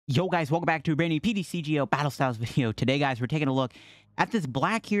Yo guys, welcome back to a brand new PTCGO Battle Styles video. Today guys, we're taking a look at this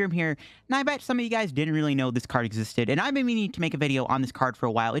Black Kyurem here. And I bet some of you guys didn't really know this card existed. And I've been meaning to make a video on this card for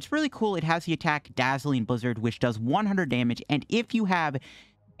a while. It's really cool. It has the attack Dazzling Blizzard, which does 100 damage. And if you have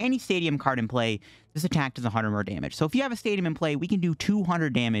any stadium card in play, this attack does 100 more damage. So if you have a stadium in play, we can do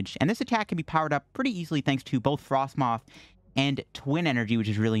 200 damage. And this attack can be powered up pretty easily thanks to both Frosmoth and Twin Energy, which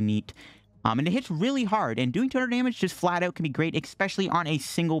is really neat. And it hits really hard, and doing 200 damage just flat out can be great, especially on a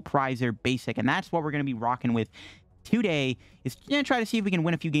single prizer basic, and that's what we're going to be rocking with today, is going to try to see if we can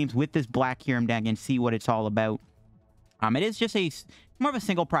win a few games with this Black Kyurem deck and see what it's all about. It is just more of a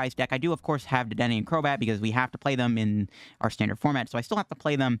single prize deck. I do, of course, have Dedenne and Crobat because we have to play them in our standard format, so I still have to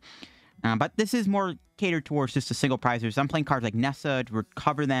play them. But this is more catered towards just a single prizer. So I'm playing cards like Nessa to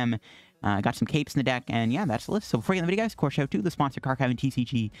recover them. Got some capes in the deck, and yeah, that's the list. So before we get in the video, guys, of course, shout out to the sponsor, Card Cavern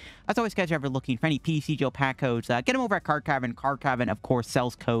TCG. As always, guys, are ever looking for any PTCGO pack codes, get them over at Card Cavern. Card Cavern, of course,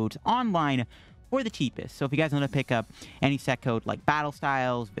 sells codes online for the cheapest. So if you guys want to pick up any set code like Battle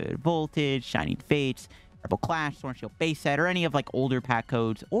Styles, Vivid Voltage, Shining Fates, Rebel Clash, Sword and Shield base set, or any of like older pack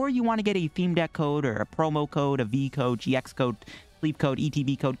codes, or you want to get a theme deck code or a promo code, a V code, GX code, sleep code,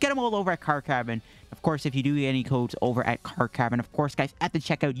 ETB code, get them all over at Card Cavern. Of course, if you do get any codes over at Card Cavern, of course, guys, at the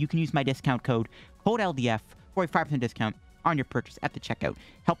checkout, you can use my discount code LDF for a 5% discount on your purchase at the checkout.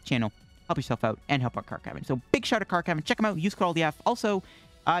 Help the channel, help yourself out, and help out Card Cavern. So big shout out to Card Cavern. Check them out. Use code LDF. Also,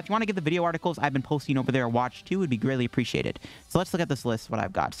 if you want to get the video articles I've been posting over there, watch too, would be greatly appreciated. So let's look at this list, what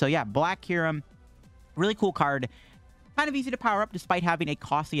I've got. So yeah, Black Kyurem, really cool card. Kind of easy to power up despite having a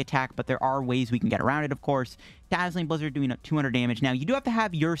costly attack, but there are ways we can get around it, of course. Dazzling Blizzard doing 200 damage. Now, you do have to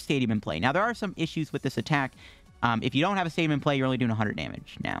have your stadium in play. Now, there are some issues with this attack. If you don't have a stadium in play, you're only doing 100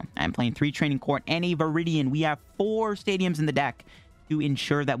 damage. Now, I'm playing 3 Training Court and a Viridian. We have 4 stadiums in the deck to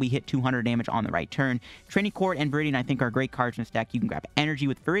ensure that we hit 200 damage on the right turn. Training Court and Viridian, I think, are great cards in this deck. You can grab Energy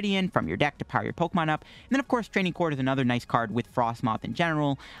with Viridian from your deck to power your Pokemon up. And then, of course, Training Court is another nice card with Frosmoth in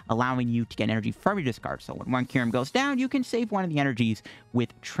general, allowing you to get energy from your discard. So when one Kyurem goes down, you can save one of the energies with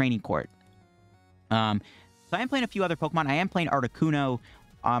Training Court. So I am playing a few other Pokemon. I am playing Articuno.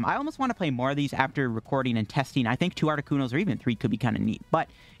 I almost want to play more of these after recording and testing. I think 2 Articunos or even 3 could be kind of neat. But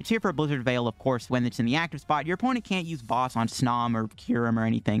it's here for a Blizzard Veil, of course, when it's in the active spot. Your opponent can't use Boss on Snom or Kyurem or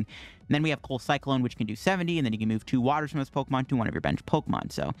anything. And then we have Cold Cyclone, which can do 70, and then you can move 2 waters from this Pokemon to one of your bench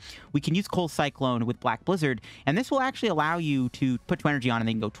Pokemon. So we can use Cold Cyclone with Black Blizzard, and this will actually allow you to put Twin Energy on and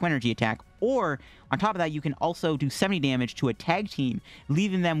then go Twin Energy attack. Or, on top of that, you can also do 70 damage to a tag team,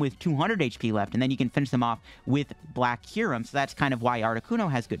 leaving them with 200 HP left, and then you can finish them off with Black Kyurem. So that's kind of why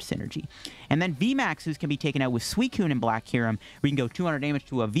Articuno has good synergy. And then VMAXs can be taken out with Suicune and Black Kyurem, where you can go 200 damage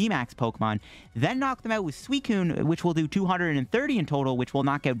to a VMAX Pokemon, then knock them out with Suicune, which will do 230 in total, which will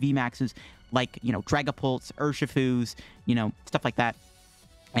knock out VMAXs like, you know, Dragapults, Urshifus, you know, stuff like that.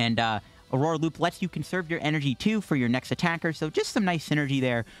 And, Aurora Loop lets you conserve your energy too for your next attacker, so just some nice synergy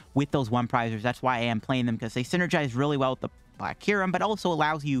there with those one prizers. That's why I am playing them, because they synergize really well with the Black Kyurem, but also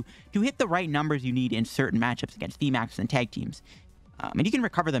allows you to hit the right numbers you need in certain matchups against VMAX and tag teams. And you can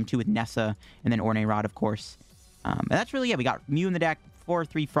recover them too with Nessa and then Ornate Rod, of course. And that's really it. We got Mew in the deck,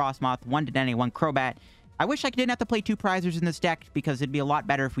 4/3 Frosmoth, 1 Dedenne, 1 Crobat. I wish I didn't have to play 2 prizers in this deck, because it'd be a lot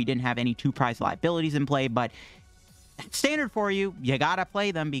better if we didn't have any 2 prize liabilities in play, but standard for you. You gotta play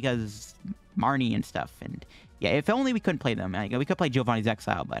them because Marnie and stuff. And yeah, if only we couldn't play them. We could play Giovanni's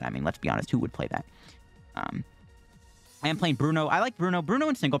Exile, but I mean, let's be honest, who would play that? I am playing Bruno. I like Bruno. Bruno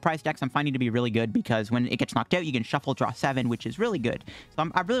in single price decks I'm finding to be really good, because when it gets knocked out, you can shuffle, draw 7, which is really good. So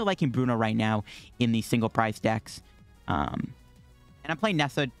I'm really liking Bruno right now in these single price decks. And I'm playing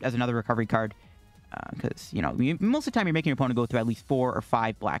Nessa as another recovery card. Because, you know, most of the time you're making your opponent go through at least 4 or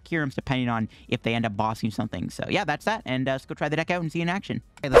 5 Black Kyurems, depending on if they end up bossing something. So, yeah, that's that. And let's go try the deck out and see in action.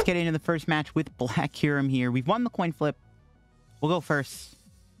 Okay, let's get into the first match with Black Kyurem here. We've won the coin flip. We'll go first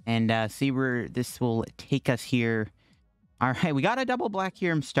and see where this will take us here. All right, we got a double Black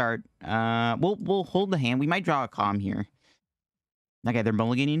Kyurem start. We'll hold the hand. We might draw a Calm here. Okay, they're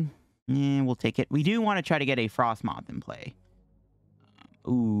mulliganing. Yeah, we'll take it. We do want to try to get a Frosmoth in play.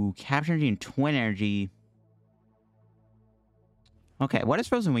 Ooh, Capture Energy and Twin Energy. Okay, what does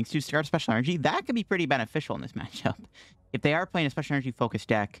Frozen Wings do? Discard Special Energy? That could be pretty beneficial in this matchup. If they are playing a Special Energy focused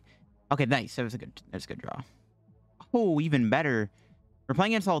deck. Okay, nice. That was a good draw. Oh, even better. We're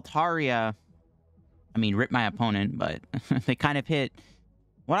playing against Altaria. I mean, rip my opponent, but they kind of hit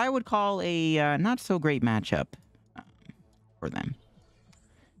what I would call a not so great matchup for them.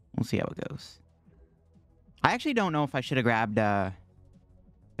 We'll see how it goes. I actually don't know if I should have grabbed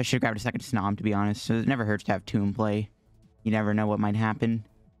I should have grabbed a second Snom, to be honest. So it never hurts to have 2 in play. You never know what might happen.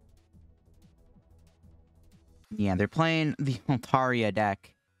 Yeah, they're playing the Altaria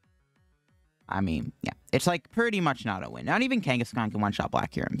deck. I mean, yeah. It's, like, pretty much not a win. Not even Kangaskhan can one-shot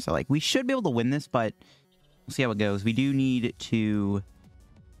Black Kyurem. So, like, we should be able to win this, but we'll see how it goes. We do need to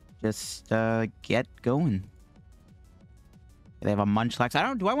just get going. They have a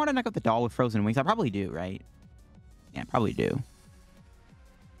Munchlax. Do I want to knock out the doll with Frozen Wings? I probably do, right? Yeah, probably do.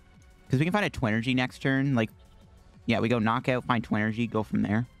 Because we can find a Twin Energy next turn. Like, yeah, we go knockout, find Twin Energy, go from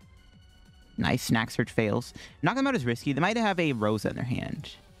there. Nice. Snack Search fails. Knock them out is risky. They might have a Rosa in their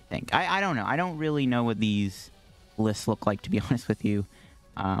hand, I think. I don't know. I don't really know what these lists look like, to be honest with you.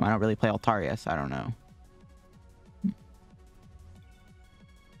 I don't really play Altaria, so I don't know.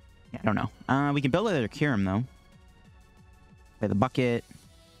 Yeah, I don't know. We can build another Kyurem, though. Play the bucket.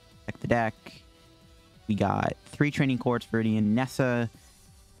 Check the deck. We got 3 Training Courts, Viridian, Nessa,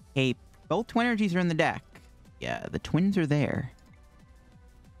 Cape. Both Twin Energies are in the deck. Yeah, the twins are there.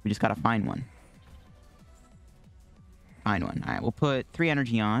 We just gotta find one. Find one. Alright, we'll put 3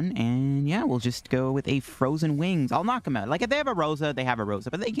 energy on, and yeah, we'll just go with a Frozen Wings. I'll knock them out. Like, if they have a Rosa, they have a Rosa.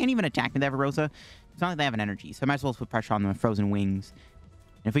 But they can't even attack me if they have a Rosa. It's not like they have an energy, so I might as well put pressure on them with Frozen Wings.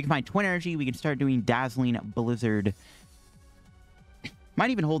 And if we can find Twin Energy, we can start doing Dazzling Blizzard. Might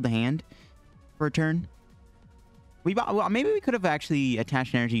even hold the hand for a turn. Well, maybe we could have actually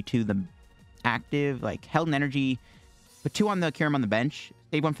attached energy to the active, like, held an energy, put 2 on the Kyurem on the bench,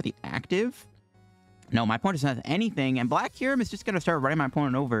 save 1 for the active. No, my opponent doesn't have anything, and Black Kyurem is just going to start running my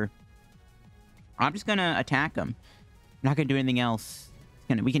opponent over. I'm just going to attack him. I'm not going to do anything else.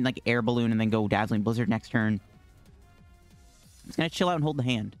 We can, like, Air Balloon and then go Dazzling Blizzard next turn. I'm just going to chill out and hold the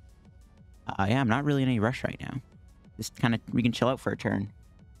hand. Yeah, I'm not really in any rush right now. Just kind of, we can chill out for a turn.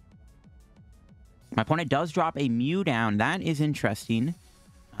 My opponent does drop a Mew down. That is interesting.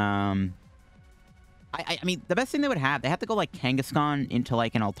 I mean, the best thing they would have, they have to go, like, Kangaskhan into,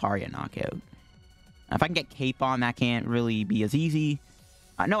 like, an Altaria knockout. If I can get Cape on, that can't really be as easy.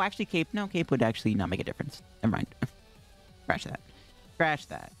 No, actually, Cape would actually not make a difference. Never mind. Crash that. Crash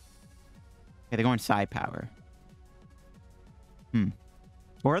that. Okay, they're going Psi Power.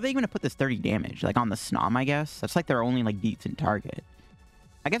 Or are they going to put this 30 damage? Like, on the Snom, I guess? That's, like, their only, like, decent target.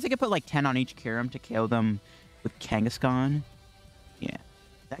 I guess I could put, like, 10 on each Kyurem to KO them with Kangaskhan. Yeah.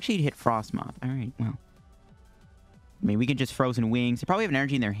 Actually, hit Frosmoth. Alright, well. I mean, we can just Frozen Wings. They probably have an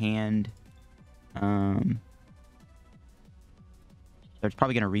energy in their hand. They're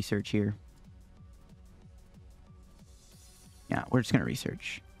probably going to research here. Yeah, we're just going to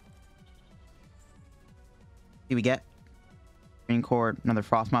research. See what we get? Training Court, another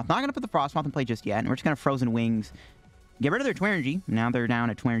Frosmoth. Not going to put the Frosmoth in play just yet. And we're just going to Frozen Wings. Get rid of their Twin Energy. Now they're down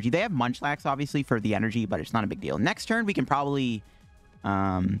at Twin Energy. They have Munchlax, obviously, for the energy, but it's not a big deal. Next turn, we can probably...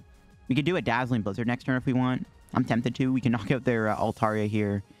 we could do a Dazzling Blizzard next turn if we want. I'm tempted to. We can knock out their Altaria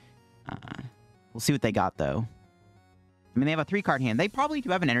here. We'll see what they got, though. I mean, they have a 3-card hand. They probably do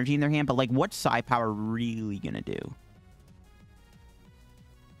have an energy in their hand, but, like, what's Psi Power really going to do?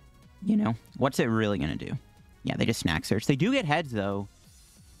 You know? What's it really going to do? Yeah, they just Snack Search. They do get heads, though.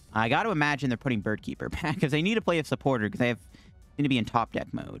 I got to imagine they're putting Birdkeeper back, because they need to play a supporter, because they need to be in top deck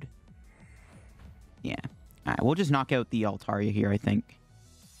mode. Yeah. Alright, we'll just knock out the Altaria here, I think.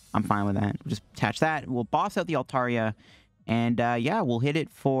 I'm fine with that. We'll just attach that. We'll boss out the Altaria. And, yeah, we'll hit it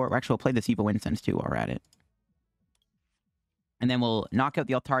for... Actually, we'll play this Evo Incense, too, while we're at it. And then we'll knock out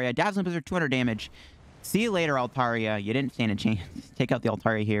the Altaria. Dazzling Blizzard, 200 damage. See you later, Altaria. You didn't stand a chance. Take out the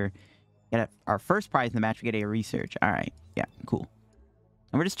Altaria here. Get our first prize in the match. We get a research. Alright. Yeah, cool.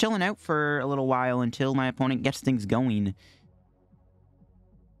 And we're just chilling out for a little while until my opponent gets things going.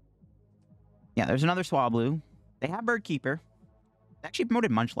 Yeah, there's another Swablu. They have Birdkeeper. They actually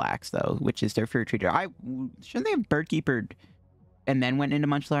promoted Munchlax, though, which is their Fear Treater. Shouldn't they have Birdkeepered and then went into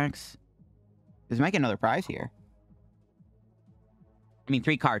Munchlax? Because we might get another prize here. I mean,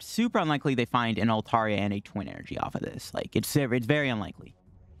 3 cards. Super unlikely they find an Altaria and a Twin Energy off of this. Like, it's very unlikely.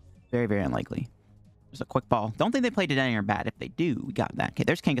 Very, very unlikely. There's a quick ball. Don't think they played Dedenne or bad. If they do, we got that. Okay,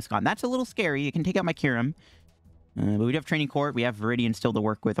 there's Kangaskhan. That's a little scary. It can take out my Kyurem. But we do have Training Court. We have Viridian still to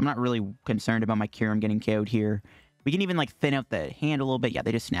work with. I'm not really concerned about my Kyurem getting KO'd here. We can even, like, thin out the hand a little bit. Yeah,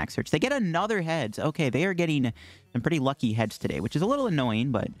 they just Snack Search. They get another heads. Okay, they are getting some pretty lucky heads today, which is a little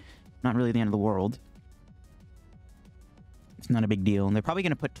annoying, but not really the end of the world. It's not a big deal. And they're probably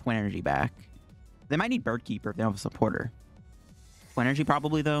going to put Twin Energy back. They might need Birdkeeper if they don't have a supporter. Twin Energy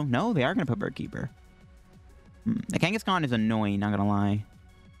probably, though. No, they are going to put Birdkeeper. The Kangaskhan is annoying, not going to lie.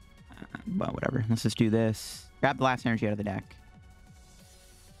 But whatever. Let's just do this. Grab the last energy out of the deck.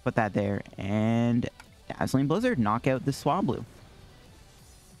 Put that there. And Dazzling Blizzard. Knock out the Swablu.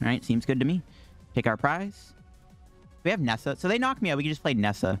 Alright, seems good to me. Take our prize. We have Nessa. So they knock me out. We can just play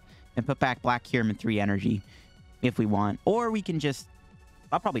Nessa. And put back Black Kyurem and 3 energy. If we want. Or we can just...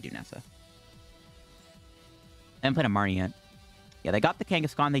 I'll probably do Nessa. I haven't played a Marnie yet. Yeah, they got the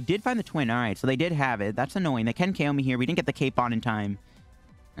Kangaskhan. They did find the Twin. All right, so they did have it. That's annoying. They can KO me here. We didn't get the Cape on in time.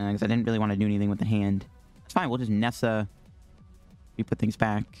 Because I didn't really want to do anything with the hand. It's fine. We'll just Nessa. We put things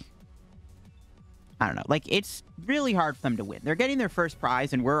back. I don't know. Like, it's really hard for them to win. They're getting their first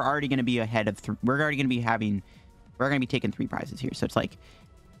prize, and we're already going to be ahead of... We're already going to be having... We're going to be taking 3 prizes here. So it's like...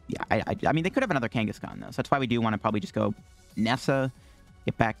 Yeah, I mean, they could have another Kangaskhan, though. So that's why we do want to probably just go Nessa,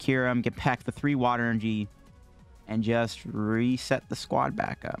 get back Kyurem, get back the 3 Water Energy, and just reset the squad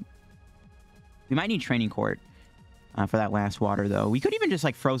back up. We might need Training Court for that last water, though. We could even just,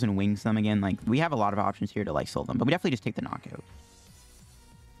 like, Frozen Wings them again. Like, we have a lot of options here to, like, soul them. But we definitely just take the knockout.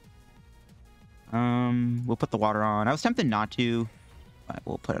 We'll put the water on. I was tempted not to, but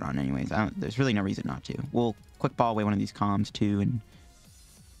we'll put it on anyways. There's really no reason not to. We'll quick ball away one of these comms, too, and...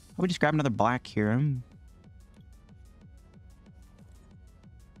 we just grab another Black Kyurem.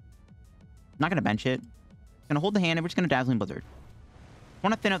 Not going to bench it. Going to hold the hand, and we're just going to Dazzling Blizzard.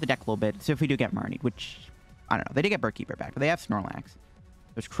 Want to thin out the deck a little bit, so if we do get Marnie, which, I don't know. They did get Birdkeeper back, but they have Snorlax.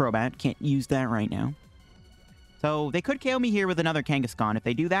 There's Crobat. Can't use that right now. So they could KO me here with another Kangaskhan. If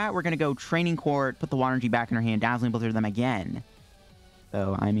they do that, we're going to go Training Court, put the Water Energy back in her hand, Dazzling Blizzard them again.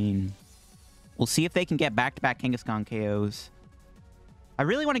 So, I mean, we'll see if they can get back-to-back Kangaskhan KOs. I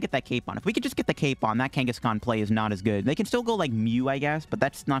really want to get that Cape on. If we could just get the Cape on, that Kangaskhan play is not as good. They can still go like Mew, I guess, but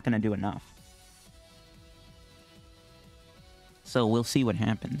that's not going to do enough. So we'll see what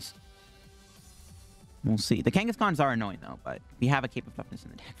happens. We'll see. The Kangaskhan's are annoying, though, but we have a Cape of Toughness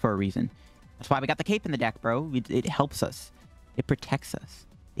in the deck for a reason. That's why we got the Cape in the deck, bro. It helps us. It protects us.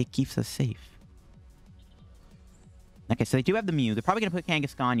 It keeps us safe. Okay, so they do have the Mew. They're probably going to put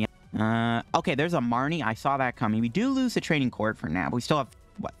Kangaskhan, yeah. Okay, there's a Marnie. I saw that coming. We do lose the Training Court for now, but we still have,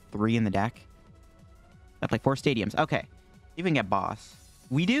 what, 3 in the deck? That's like 4 stadiums. Okay. You can get Boss.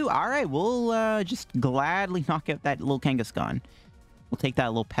 We do? Alright, we'll just gladly knock out that little Kangaskhan. We'll take that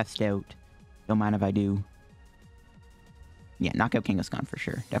little pest out. Don't mind if I do. Yeah, knock out Kangaskhan for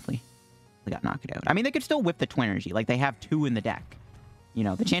sure. Definitely. They got knocked out. I mean, they could still whip the Twin Energy. Like, they have 2 in the deck. You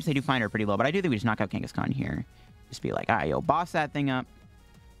know, the chance they do find her are pretty low, but I do think we just knock out Kangaskhan here. Just be like, alright, yo, boss that thing up.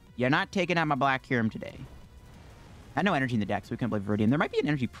 You're not taking out my Black Kyurem today. I had no energy in the deck, so we couldn't play Viridian. There might be an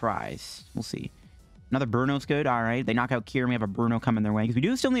energy prize. We'll see. Another Bruno's good. All right. They knock out Kyurem. We have a Bruno coming their way. Because we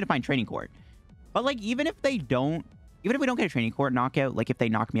do still need to find Training Court. But, like, even if they don't... Even if we don't get a Training Court knockout, like, if they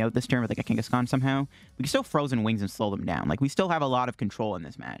knock me out this turn with, like, a Kangaskhan somehow, we can still Frozen Wings and slow them down. Like, we still have a lot of control in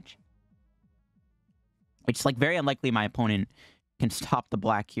this match. It's, like, very unlikely my opponent can stop the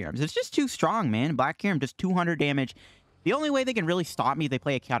Black Kyurem. It's just too strong, man. Black Kyurem, just 200 damage. The only way they can really stop me is they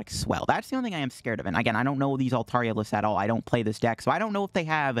play a Chaotic Swell. That's the only thing I am scared of. And again, I don't know these Altaria lists at all. I don't play this deck, so I don't know if they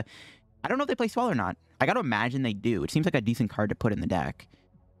have... I don't know if they play Swell or not. I gotta imagine they do. It seems like a decent card to put in the deck.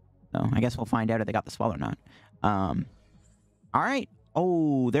 So I guess we'll find out if they got the Swell or not. Alright.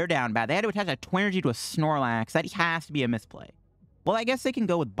 Oh, they're down bad. They had to attach a Twin Energy to a Snorlax. That has to be a misplay. Well, I guess they can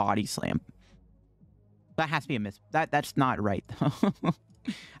go with Body Slam. That has to be a miss. That's not right, though.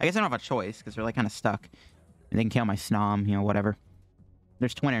 I guess I don't have a choice, because they're, like, kind of stuck. And they can kill my Snom, you know, whatever.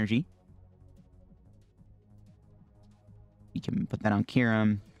 There's Twin Energy. You can put that on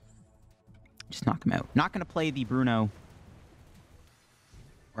Kyurem. Just knock him out. Not going to play the Bruno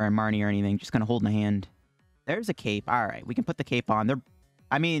or a Marnie or anything. Just going to hold in the hand. There's a Cape. All right, we can put the Cape on.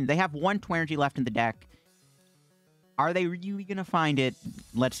 I mean, they have 1 Twin Energy left in the deck. Are they really going to find it?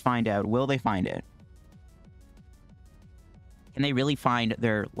 Let's find out. Will they find it? Can they really find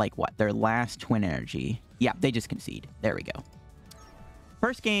their, like, what? Their last Twin Energy? Yeah, they just concede. There we go.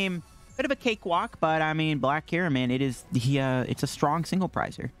 First game, bit of a cakewalk, but, I mean, Black Kyurem, man, it is the, it's a strong single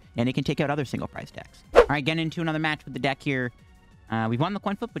prizer. And it can take out other single prize decks. All right, getting into another match with the deck here. We've won the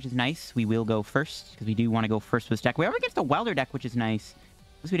coin flip, which is nice. We will go first, because we do want to go first with this deck. We are against a Welder deck, which is nice.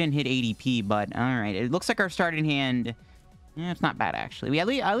 At least we didn't hit ADP, but, all right. It looks like our starting hand, yeah, it's not bad, actually.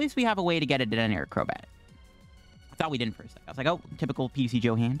 At least we have a way to get a Dedenne or a Crobat. I thought we didn't for a second. I was like, oh, typical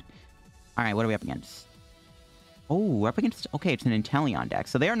PTCGO hand. All right, what are we up against? Oh, we're up against... Okay, it's an Inteleon deck.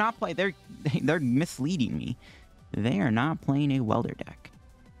 So they are not playing... They're misleading me. They are not playing a Welder deck.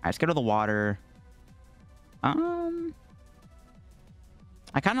 All right, let's go to the water. I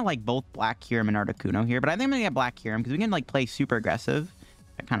kind of like both Black Kyurem and Articuno here, but I think I'm going to get Black Kyurem because we can, like, play super aggressive.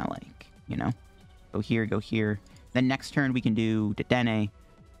 I kind of like, you know, go here, go here. Then next turn we can do Dedenne.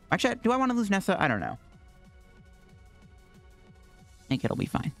 Actually, do I want to lose Nessa? I don't know. I think it'll be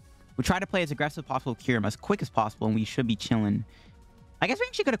fine. We try to play as aggressive as possible with Kyurem, as quick as possible, and we should be chilling. I guess we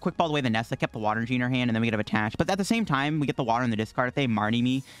actually could have quick balled away the Nessa, kept the Water Energy in our hand, and then we could have attached. But at the same time, we get the water in the discard. If they Marnie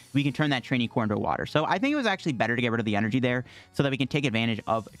me, we can turn that Training Court into water. So I think it was actually better to get rid of the energy there so that we can take advantage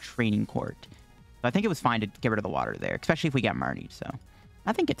of Training Court. So I think it was fine to get rid of the water there, especially if we get Marnie, so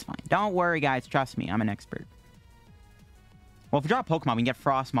I think it's fine. Don't worry, guys. Trust me. I'm an expert. Well, if we draw a Pokemon, we can get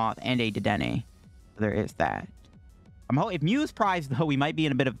Frosmoth and a Dedenne. So there is that. If Mew is prized, though, we might be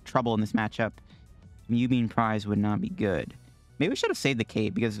in a bit of trouble in this matchup. Mew being prized would not be good. Maybe we should have saved the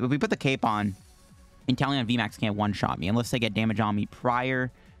Cape, because if we put the Cape on, Inteleon VMAX can't one-shot me unless they get damage on me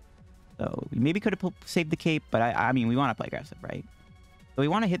prior. So we maybe could have saved the Cape, but I mean, we want to play aggressive, right? So we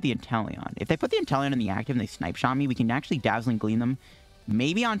want to hit the Inteleon. If they put the Inteleon in the active and they snipe shot me, we can actually Dazzling Gleam them.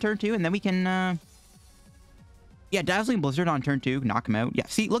 Maybe on turn 2, and then we can... yeah, Dazzling Blizzard on turn 2, knock him out. Yeah,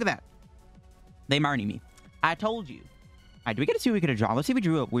 see, look at that. They Marnie me. I told you. All right, do we get to see what we could have drawn? Let's see if we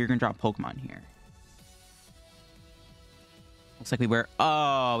drew up. We're going to draw a Pokemon here. Looks like we were...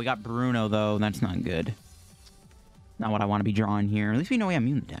 oh, we got Bruno, though. That's not good. Not what I want to be drawing here. At least we know we have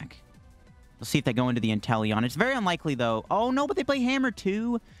Mew in the deck. Let's see if they go into the Inteleon. It's very unlikely, though. Oh, no, but they play Hammer,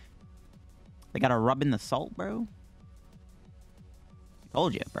 too. They got to rub in the salt, bro. I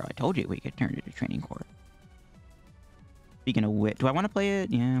told you, bro. I told you we could turn it to Training Court. Speaking of which, do I want to play it?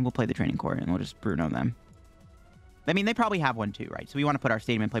 Yeah, we'll play the Training Court, and we'll just Bruno them. I mean, they probably have one, too, right? So we want to put our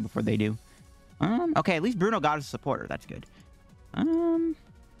stadium in play before they do. Okay, at least Bruno got us a supporter. That's good.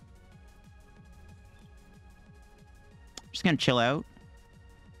 Just gonna chill out.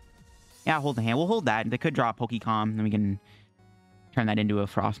 Yeah, hold the hand. We'll hold that. They could draw a Pokecom, then we can turn that into a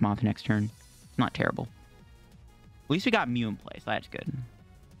Frosmoth next turn. It's not terrible. At least we got Mew in play, so that's good.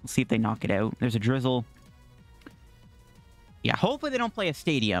 We'll see if they knock it out. There's a Drizzle. Yeah, hopefully they don't play a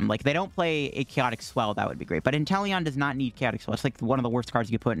Stadium. Like, they don't play a Chaotic Swell. That would be great. But Inteleon does not need Chaotic Swell. It's like one of the worst cards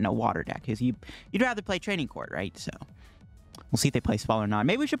you could put in a water deck. Because you'd rather play Training Court, right? So, we'll see if they play Swell or not.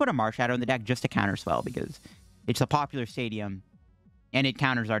 Maybe we should put a Marshadow in the deck just to counter Swell. Because it's a popular Stadium. And it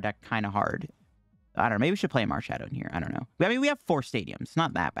counters our deck kind of hard. I don't know. Maybe we should play a Marshadow in here. I don't know. I mean, we have 4 Stadiums. It's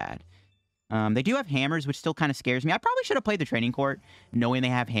not that bad. They do have Hammers, which still kind of scares me. I probably should have played the Training Court, knowing they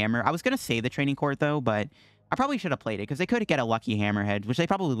have Hammer. I was going to say the Training Court, though, but I probably should have played it, because they could get a lucky Hammerhead, which they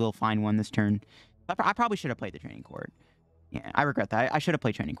probably will find one this turn. I probably should have played the Training Court. Yeah, I regret that. I should have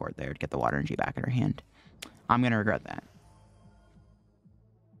played Training Court there to get the Water Energy back in our hand. I'm going to regret that.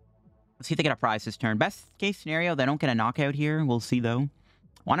 Let's see if they get a prize this turn. Best case scenario, they don't get a knockout here. We'll see, though.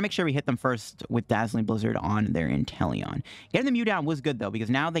 Want to make sure we hit them first with Dazzling Blizzard on their Inteleon. Getting the Mew down was good, though, because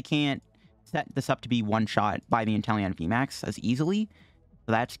now they can't set this up to be one-shot by the Inteleon VMAX as easily.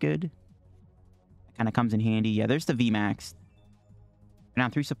 So that's good. Kind of comes in handy. Yeah, there's the VMAX. Now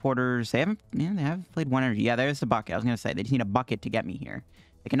 3 supporters. They have played 1 energy. Yeah, there's the bucket. I was going to say, they just need a bucket to get me here.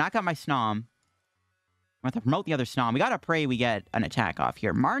 They can knock out my Snom. I have to promote the other Snom. We got to pray we get an attack off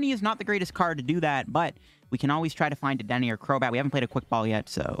here. Marnie is not the greatest card to do that, but we can always try to find a Dedenne or Crobat. We haven't played a Quick Ball yet,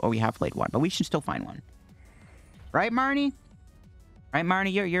 so... or we have played one, but we should still find one. Right, Marnie? Right,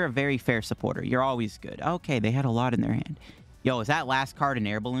 Marnie? You're a very fair supporter. You're always good. Okay, they had a lot in their hand. Yo, is that last card an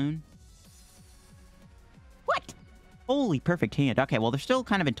Air Balloon? What? Holy perfect hand. Okay, well, they're still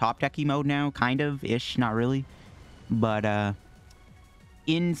kind of in top decky mode now. Kind of-ish. Not really. But,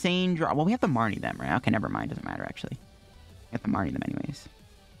 insane draw. Well, we have to Marnie them, right? Okay, never mind. Doesn't matter, actually. We have to Marnie them anyways.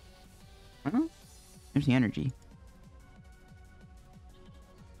 Well, there's the energy.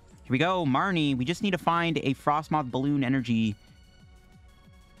 Here we go. Marnie. We just need to find a Frosmoth Balloon Energy.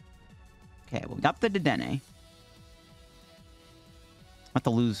 Okay, well, we got the Dedenne. Have to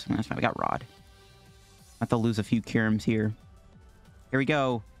lose. That's fine. We got Rod. Have to lose a few Kyurems here. Here we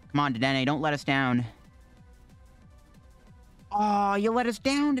go. Come on, Dedenne. Don't let us down. Oh, you let us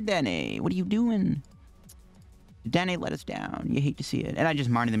down, Dedenne. What are you doing? Dedenne let us down. You hate to see it. And I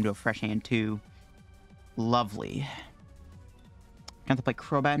just Marnie them to a fresh hand, too. Lovely. Have to play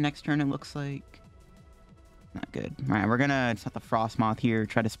Crobat next turn, it looks like. Not good. All right, we're going to set the Frosmoth here.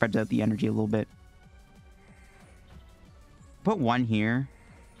 Try to spread out the energy a little bit. Put 1 here.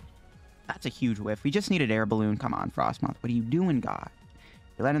 That's a huge whiff. We just needed Air Balloon. Come on, Frosmoth. What are you doing, God?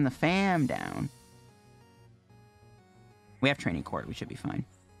 You're letting the fam down. We have Training Court. We should be fine.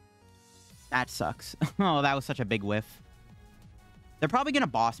 That sucks. Oh, that was such a big whiff. They're probably going to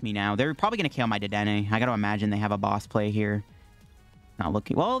boss me now. They're probably going to kill my Dedenne. I got to imagine they have a boss play here. Not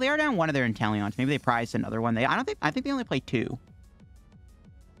looking... well, they are down 1 of their Inteleons. Maybe they prized another one. I think they only play 2.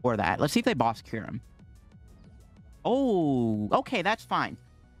 Or that. Let's see if they boss Kyurem. Oh, okay, that's fine.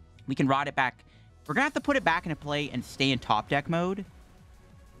 We can rod it back. We're going to have to put it back into play and stay in top deck mode.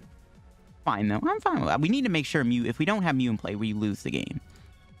 Fine, though. I'm fine with that. We need to make sure Mew... if we don't have Mew in play, we lose the game.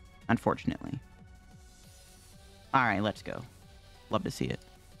 Unfortunately. Alright, let's go. Love to see it.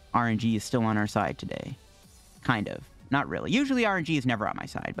 RNG is still on our side today. Kind of. Not really. Usually RNG is never on my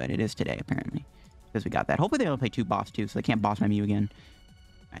side, but it is today, apparently. Because we got that. Hopefully they don't play 2 boss, too, so they can't boss my Mew again.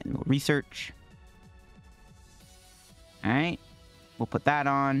 Alright, then we'll research. Alright. We'll put that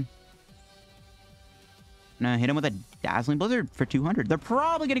on. Gonna hit him with a Dazzling Blizzard for 200. They're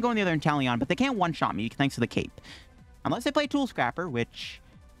probably gonna go in the other Inteleon, but they can't one-shot me thanks to the Cape. Unless they play Tool Scrapper, which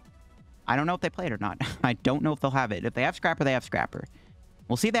I don't know if they play it or not. I don't know if they'll have it. If they have Scrapper, they have Scrapper.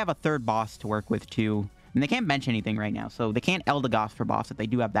 We'll see if they have a third boss to work with, too. And they can't bench anything right now, so they can't Eldegoss for boss if they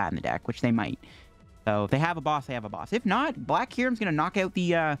do have that in the deck, which they might. So if they have a boss, they have a boss. If not, Black Kyurem's going to knock out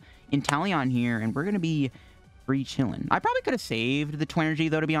the Inteleon here, and we're going to be free chilling. I probably could have saved the Twin Energy,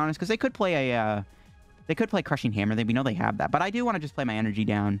 though, to be honest, because they could play a... they could play Crushing Hammer. We know they have that. But I do want to just play my energy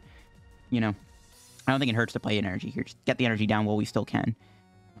down. You know, I don't think it hurts to play an energy here. Just get the energy down while we still can.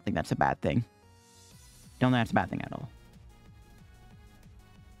 I don't think that's a bad thing. Don't think that's a bad thing at all.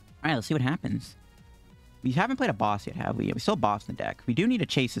 Alright, let's see what happens. We haven't played a boss yet, have we? We still have boss in the deck. We do need to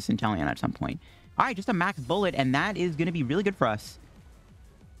chase this Inteleon at some point. Alright, just a max bullet, and that is going to be really good for us.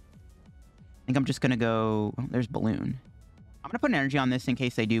 I think I'm just going to go... oh, there's Balloon. I'm going to put an energy on this in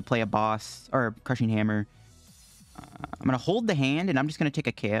case they do play a boss or Crushing Hammer. I'm going to hold the hand, and I'm just going to take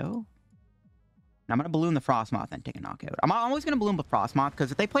a KO. And I'm going to Balloon the Frosmoth and take a knockout. I'm always going to Balloon the Frosmoth,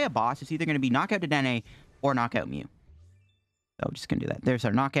 because if they play a boss, it's either going to be knockout Dedenne or knockout Mew. So I'm just going to do that. There's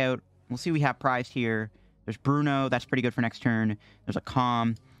our knockout. We'll see we have prized here. There's Bruno. That's pretty good for next turn. There's a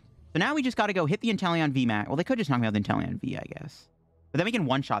Calm. So now we just got to go hit the Inteleon VMAX. Well, they could just knock me out the Inteleon V, I guess. But then we can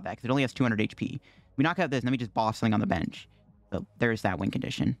one-shot that, because it only has 200 HP. We knock out this, and then we just boss something on the bench. So there's that win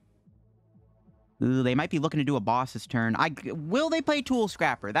condition. Ooh, they might be looking to do a boss this turn. Will they play Tool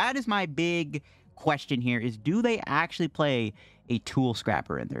Scrapper? That is my big question here, is do they actually play a Tool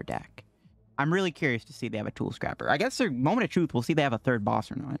Scrapper in their deck? I'm really curious to see if they have a Tool Scrapper. I guess their moment of truth, we'll see if they have a third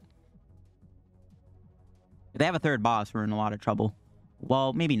boss or not. If they have a third boss, we're in a lot of trouble.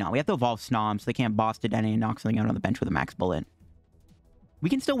 Well, maybe not. We have to evolve Snom, so they can't boss Dedenne and knock something out on the bench with a max bullet. We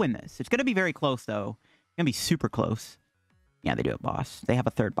can still win this. It's going to be very close, though. It's going to be super close. Yeah, they do have boss. They have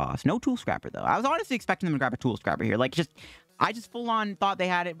a third boss. No Tool Scrapper, though. I was honestly expecting them to grab a Tool Scrapper here. Like, I just full-on thought they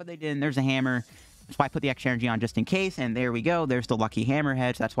had it, but they didn't. There's a hammer. That's why I put the extra energy on just in case, and there we go. There's the lucky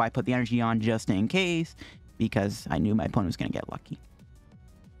hammerheads. That's why I put the energy on just in case, because I knew my opponent was going to get lucky.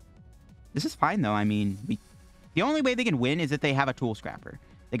 This is fine, though. I mean, the only way they can win is if they have a Tool Scrapper.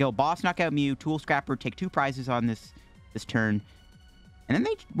 They go boss, knockout Mew, Tool Scrapper, take 2 prizes on this turn. And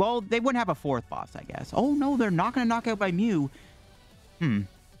then they wouldn't have a 4th boss, I guess. Oh, no, they're not going to knock out by Mew.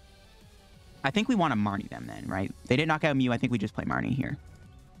 I think we want to Marnie them then, right? They didn't knock out Mew. I think we just play Marnie here.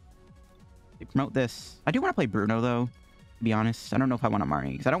 They promote this. I do want to play Bruno, though, to be honest. I don't know if I want to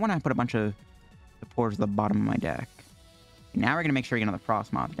Marnie, because I don't want to put a bunch of supporters at the bottom of my deck. Now we're going to make sure we get another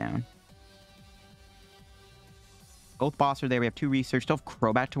Frosmoth down. Both bosses are there. We have 2 research. Still have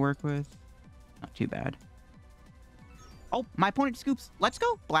Crobat to work with. Not too bad. Oh, my opponent scoops. Let's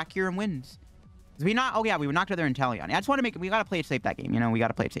go. Black Kyurem wins. Oh, yeah, we knocked out their Inteleon. I just want to we got to play it safe that game. You know, we got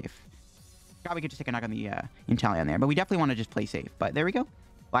to play it safe. Probably could just take a knock on the Inteleon there, but we definitely want to just play safe. But there we go.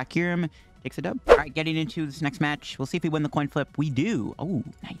 Black Kyurem takes a dub. All right, getting into this next match. We'll see if we win the coin flip. We do. Oh,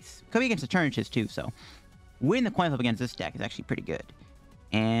 nice. Could be against the Turniches, too, so winning the coin flip against this deck is actually pretty good.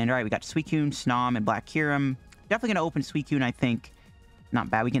 And, all right, we got Suicune, Snom, and Black Kyurem. Definitely going to open Suicune, I think. Not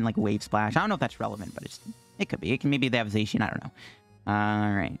bad. We can, like, Wave Splash. I don't know if that's relevant, but it could be. Maybe they have Zacian. I don't know.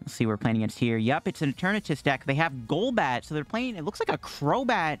 All right. Let's see what we're playing against here. Yep, it's an Eternatus deck. They have Golbat, so they're playing... It looks like a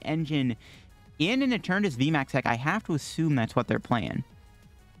Crobat engine in an Eternatus VMAX deck. I have to assume that's what they're playing.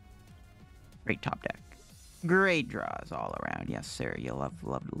 Great top deck. Great draws all around. Yes, sir. You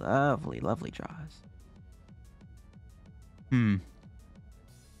lovely draws.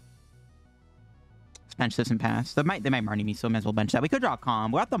 Let's bench this and pass. They might Marnie me, so I might as well bench that. We could draw a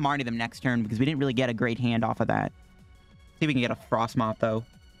Calm. We'll have to Marnie them next turn because we didn't really get a great hand off of that. See if we can get a Frosmoth, though.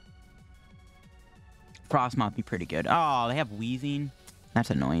 Frosmoth be pretty good. Oh, they have Wheezing. That's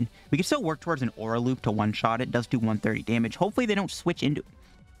annoying. We can still work towards an Aura Loop to one-shot it. It does do 130 damage. Hopefully they don't switch into...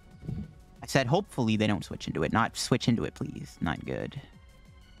 I said hopefully they don't switch into it. Not switch into it, please. Not good.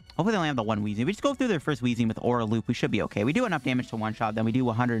 Hopefully they only have the one Wheezing. We just go through their first Wheezing with Aura Loop. We should be okay. We do enough damage to one-shot. Then we do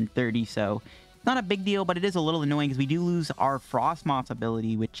 130, so... It's not a big deal, but it is a little annoying because we do lose our Frosmoth's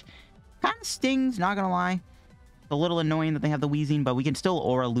ability, which kind of stings, not gonna lie. It's a little annoying that they have the Wheezing, but we can still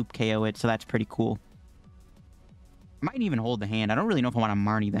Aura Loop KO it, so that's pretty cool. I might even hold the hand. I don't really know if I want to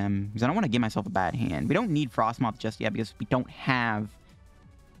Marnie them, because I don't want to give myself a bad hand. We don't need Frosmoth just yet, because we don't have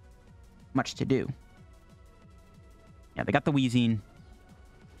much to do. Yeah, they got the Wheezing.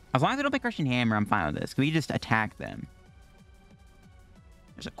 As long as they don't play Crushing Hammer, I'm fine with this. We just attack them.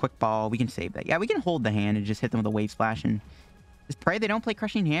 There's a Quick Ball. We can save that. Yeah, we can hold the hand and just hit them with a Wave Splash and just pray they don't play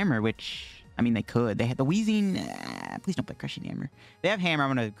Crushing Hammer, which, I mean, they could. They had the Wheezing. Please don't play Crushing Hammer. If they have Hammer,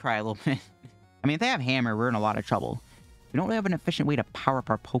 I'm going to cry a little bit. I mean, if they have Hammer, we're in a lot of trouble. We don't really have an efficient way to power up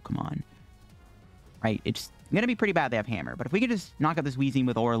our Pokemon. Right? It's going to be pretty bad they have Hammer. But if we could just knock out this Weezing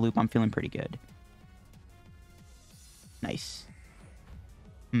with Aura Loop, I'm feeling pretty good. Nice.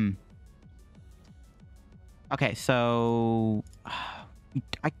 Okay, so...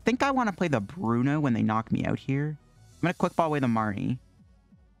 I think I want to play the Bruno when they knock me out here. I'm going to Quick Ball away the Marnie.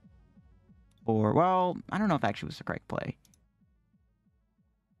 Or, well, I don't know if that actually was the correct play.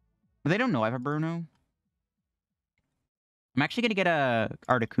 But they don't know I have a Bruno. I'm actually going to get a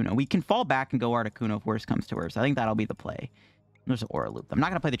Articuno. We can fall back and go Articuno if worse comes to worse. I think that'll be the play. There's an Aura Loop. I'm not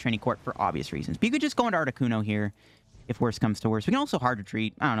going to play the Training Court for obvious reasons. But you could just go into Articuno here if worse comes to worse. We can also Hard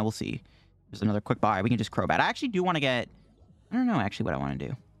Retreat. I don't know. We'll see. There's another quick buy. We can just Crobat. I actually do want to get... I don't know actually what I want to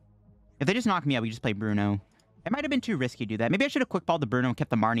do. If they just knock me out, we just play Bruno. It might have been too risky to do that. Maybe I should have quick balled the Bruno and kept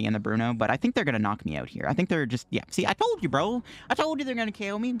the Marnie and the Bruno, but I think they're going to knock me out here. I think they're just... Yeah, see, I told you, bro. I told you they're going to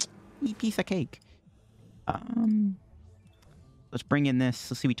KO me. Eat piece of cake. Let's bring in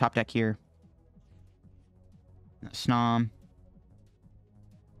this. Let's see, we top deck here. Snom.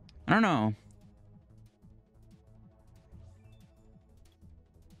 I don't know.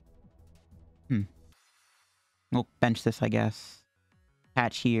 We'll bench this, I guess.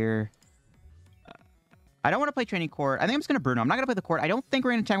 Patch here. I don't want to play Training Court. I think I'm just going to Bruno. I'm not going to play the Court. I don't think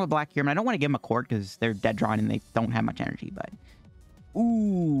we're going to attack with Black Kyurem. I don't want to give them a Court because they're dead drawn and they don't have much energy, but...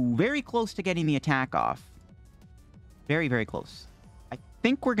 Ooh, very close to getting the attack off. Very, very close. I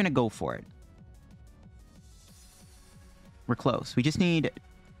think we're going to go for it. We're close. We just need...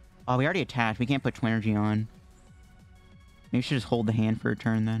 Oh, we already attached. We can't put Twin Energy on. Maybe we should just hold the hand for a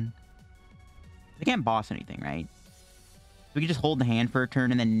turn then. They can't boss anything, right? We can just hold the hand for a turn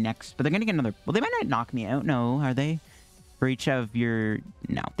and then next... But they're going to get another... Well, they might not knock me out. No, are they? For each of your...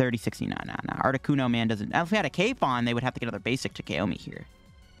 No, 30, 60, no. Articuno, man, doesn't... If we had a Cape on, they would have to get another basic to KO me here.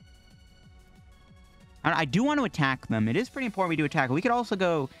 I do want to attack them. It is pretty important we do attack. We could also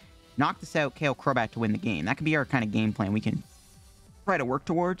go knock this out, KO Crobat to win the game. That could be our kind of game plan we can try to work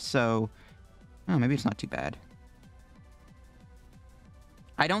towards, so... Oh, maybe it's not too bad.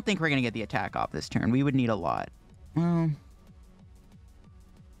 I don't think we're going to get the attack off this turn. We would need a lot. Well...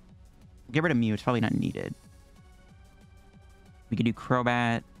 Get rid of Mew. It's probably not needed. We could do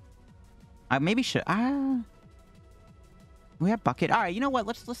Crobat. I maybe should... We have Bucket. Alright, you know what?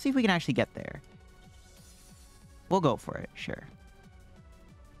 Let's see if we can actually get there. We'll go for it. Sure.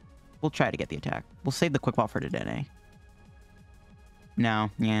 We'll try to get the attack. We'll save the Quick Ball for Dedenne. No.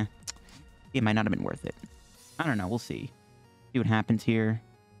 Yeah. It might not have been worth it. I don't know. We'll see. See what happens here.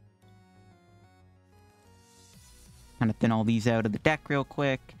 Kind of thin all these out of the deck real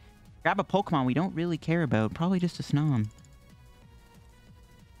quick. Grab a Pokemon we don't really care about. Probably just a Snom.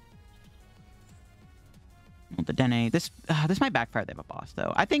 Well, the Dedenne. This might backfire. They have a boss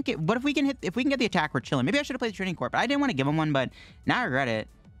though. I think. But if we can get the attack, we're chilling. Maybe I should have played the Training Court, but I didn't want to give him one. But now I regret it.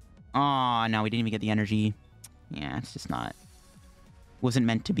 Oh no, we didn't even get the energy. Yeah, it's just not. Wasn't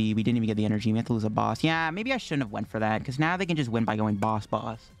meant to be. We didn't even get the energy. We have to lose a boss. Yeah, maybe I shouldn't have went for that because now they can just win by going boss.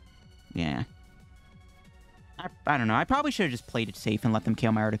 Yeah. I don't know. I probably should have just played it safe and let them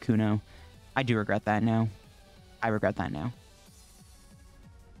kill my Articuno. I do regret that now. I regret that now.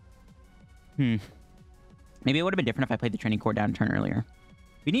 Maybe it would have been different if I played the Training Court down turn earlier.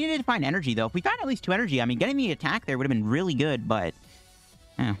 We needed to find energy, though. If we found at least 2 energy, I mean, getting the attack there would have been really good, but...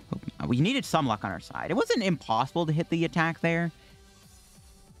 we needed some luck on our side. It wasn't impossible to hit the attack there.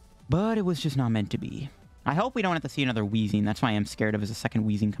 But it was just not meant to be. I hope we don't have to see another Weezing. That's why I'm scared of is a second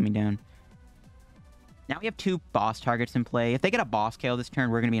Weezing coming down. Now we have 2 boss targets in play. If they get a boss KO this turn,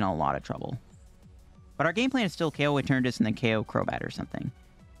 we're going to be in a lot of trouble. But our game plan is still KO Eternus and then KO Crobat or something.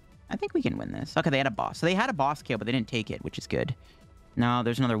 I think we can win this. Okay, they had a boss. So they had a boss KO, but they didn't take it, which is good. No,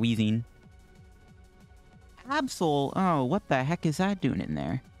 there's another Weezing. Absol. Oh, what the heck is that doing in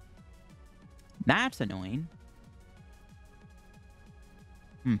there? That's annoying.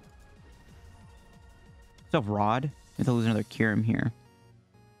 So Rod. If they lose another Kyurem here.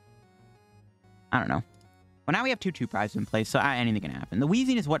 I don't know. Well, now we have 2 prizes in place, so anything can happen. The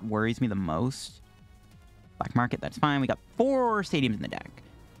Weezing is what worries me the most. Black Market, that's fine. We got 4 stadiums in the deck.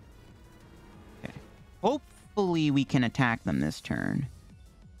 Okay. Hopefully we can attack them this turn.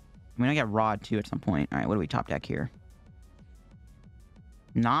 I mean, I got Rod, too, at some point. All right, what do we top deck here?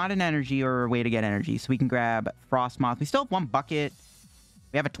 Not an energy or a way to get energy, so we can grab Frosmoth. We still have 1 bucket.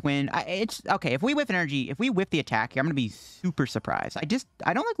 We have a twin. It's okay. If we whiff energy, if we whiff the attack here, I'm going to be super surprised. I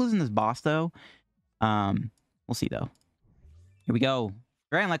don't like losing this boss, though. We'll see, though. Here we go.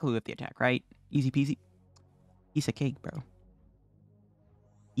 Very unlikely we whip the attack, right? Easy peasy. Piece of cake, bro.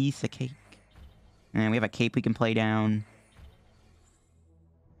 Piece of cake. And we have a cape we can play down.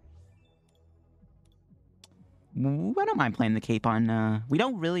 I don't mind playing the Cape on... we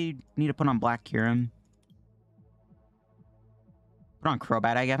don't really need to put on Black Kyurem. Put on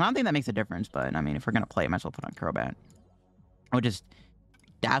Crobat, I guess. I don't think that makes a difference, but, I mean, if we're going to play, might as well put on Crobat. Or just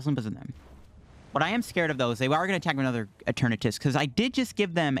Dazzling Buzz them. What I am scared of, though, is they are going to attack another Eternatus, because I did just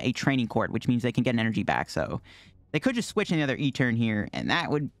give them a Training Court, which means they can get an energy back, so... They could just switch in the other E-turn here, and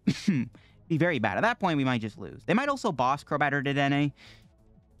that would be very bad. At that point, we might just lose. They might also boss Crobat or Dedenne.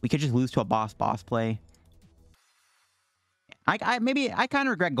 We could just lose to a boss play. Maybe I kind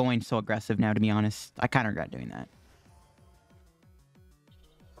of regret going so aggressive now, to be honest. I kind of regret doing that.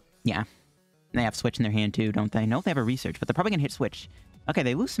 Yeah. They have Switch in their hand, too, don't they? No, they have a Research, but they're probably going to hit Switch. Okay,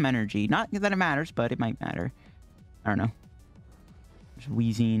 they lose some energy. Not that it matters, but it might matter. I don't know. There's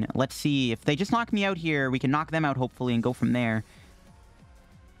Wheezing. Let's see. If they just knock me out here, we can knock them out, hopefully, and go from there.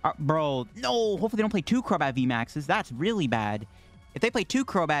 Bro, no! Hopefully they don't play 2 Crobat VMAXs. That's really bad. If they play 2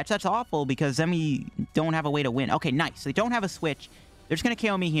 Crobats, that's awful, because then we don't have a way to win. Okay, nice. They don't have a Switch. They're just going to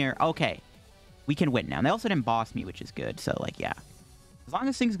KO me here. Okay. We can win now. And they also didn't boss me, which is good. So, like, yeah. As long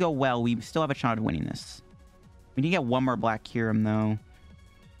as things go well, we still have a shot at winning this. We need to get one more Black Kyurem, though.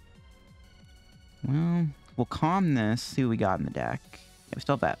 Well, we'll calm this. See what we got in the deck. Yeah, we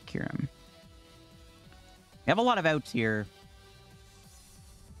still have Black Kyurem. We have a lot of outs here.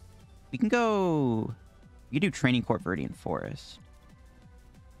 We can go... We can do Training Court Viridian Forest.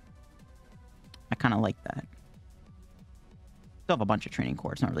 I kind of like that. Still have a bunch of Training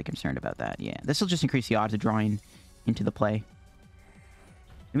Courts. Not really concerned about that. Yeah, this will just increase the odds of drawing into the play.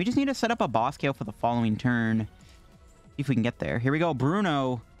 And we just need to set up a boss KO for the following turn. See if we can get there. Here we go.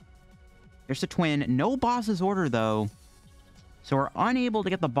 Bruno. There's the twin. No boss's order, though. So we're unable to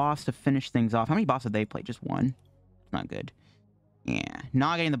get the boss to finish things off. How many bosses did they play? Just one? Not good. Yeah.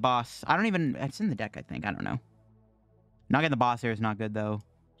 Not getting the boss. I don't even... It's in the deck, I think. I don't know. Not getting the boss there is not good, though.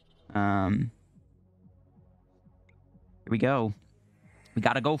 Here we go. We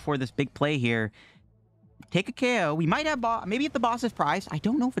got to go for this big play here. Take a KO. We might have boss. Maybe if the boss is prized. I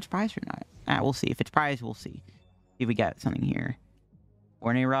don't know if it's prized or not. We'll see. If it's prized, we'll see. See if we got something here.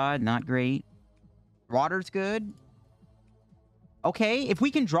 Orne Rod, not great. Rodder's good. Okay, if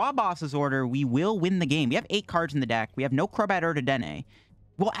we can draw boss's order, we will win the game. We have 8 cards in the deck. We have no Crobat or Dedenne.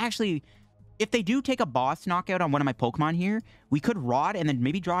 Well, actually, if they do take a boss knockout on one of my Pokemon here, we could Rod and then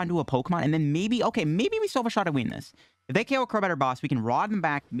maybe draw into a Pokemon, and then maybe, okay, maybe we still have a shot at winning this. If they KO a Crobat or boss, we can Rod them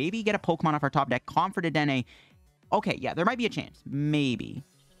back, maybe get a Pokemon off our top deck, Calm for Dedenne. Okay, yeah, there might be a chance. Maybe.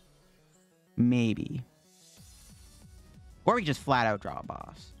 Maybe. Or we just flat out draw a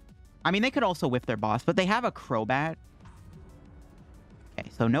boss. I mean, they could also whiff their boss, but they have a Crobat. Okay,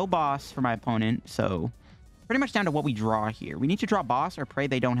 so no boss for my opponent, so pretty much down to what we draw here. We need to draw boss or pray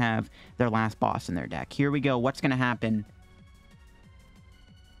they don't have their last boss in their deck. Here we go. What's going to happen?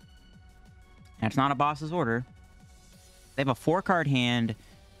 And it's not a boss's order. They have a 4-card hand. They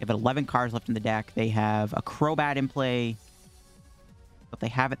have 11 cards left in the deck. They have a Crobat in play. But they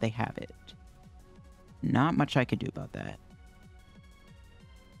have it, they have it. Not much I could do about that.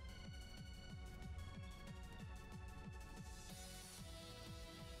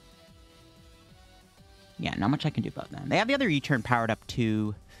 Yeah, not much I can do about them. They have the other E-turn powered up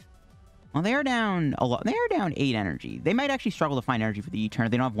too. Well, they are down a lot. They are down 8 energy. They might actually struggle to find energy for the E-turn.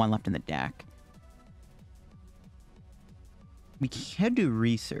 They don't have 1 left in the deck. We can do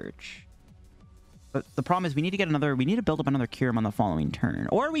research. But the problem is we need to get another... We need to build up another Kyurem on the following turn.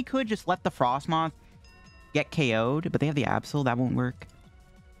 Or we could just let the Frosmoth get KO'd. But they have the Absol. That won't work.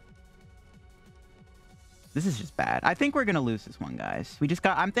 This is just bad. I think we're going to lose this one, guys. We just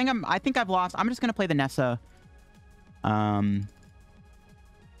got... I think I've lost. I'm just going to play the Nessa. I'm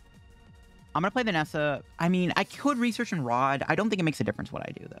going to play the Nessa. I mean, I could research and Rod. I don't think it makes a difference what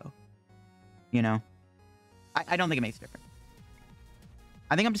I do, though. You know? I don't think it makes a difference.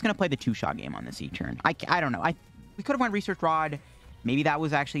 I think I'm just going to play the 2-shot game on this E-turn. I don't know. We could have went research Rod. Maybe that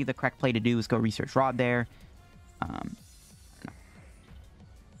was actually the correct play to do, is go research Rod there.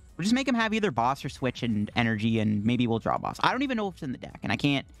 We'll just make him have either boss or switch and energy, and maybe we'll draw boss. I don't even know if it's in the deck, and I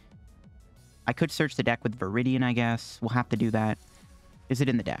can't... I could search the deck with Viridian, I guess. We'll have to do that. Is it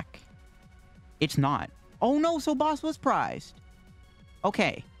in the deck? It's not. Oh no, so boss was prized.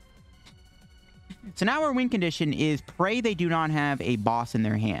 Okay. So now our win condition is pray they do not have a boss in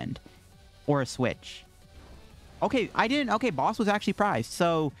their hand. Or a switch. Okay, okay, boss was actually prized.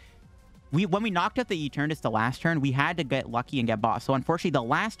 So... when we knocked out the E-turn, it's the last turn, we had to get lucky and get boss. So unfortunately, the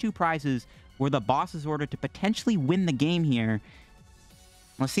last 2 prizes were the boss's order to potentially win the game here.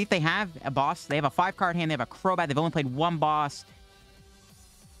 Let's see if they have a boss. They have a 5-card hand. They have a Crobat. They've only played 1 boss.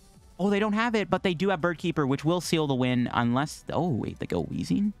 Oh, they don't have it, but they do have Birdkeeper, which will seal the win unless... Oh, wait, they go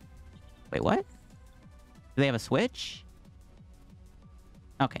Wheezing? Wait, what? Do they have a switch?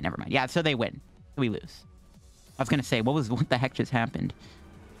 Okay, never mind. Yeah, so they win. So we lose. I was going to say, what the heck just happened?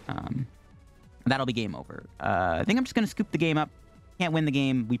 That'll be game over. I think I'm just going to scoop the game up. Can't win the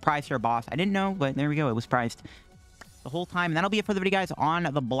game. We prized our boss. I didn't know, but there we go. It was prized the whole time. And that'll be it for the video, guys, on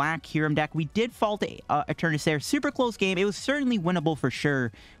the Black Kyurem deck. We did fall to Eternus there. Super close game. It was certainly winnable for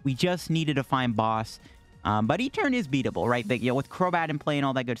sure. We just needed to find boss. But E-Turn is beatable, right? With Crobat in play and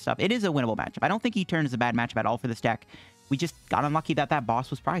all that good stuff, it is a winnable matchup. I don't think E-Turn is a bad matchup at all for this deck. We just got unlucky that boss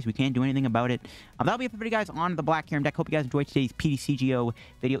was prized. We can't do anything about it. That'll be it for the video, guys, on the Black Kyurem deck. Hope you guys enjoyed today's PTCGO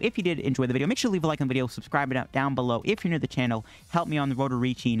video. If you did enjoy the video, make sure to leave a like on the video. Subscribe down below if you're new to the channel. Help me on the road to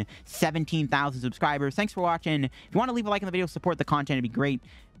reaching 17,000 subscribers. Thanks for watching. If you want to leave a like on the video, support the content, it'd be great.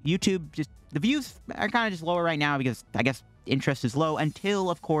 YouTube, the views are kind of just lower right now because I guess interest is low until,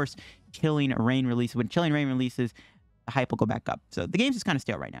 of course, Chilling Reign releases. When Chilling Reign releases, the hype will go back up. So the game's just kind of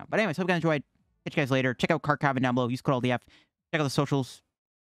stale right now. But anyways, hope you guys enjoyed. Catch you guys later. Check out Card Cabin down below. Use code LDF. Check out the socials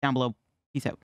down below. Peace out.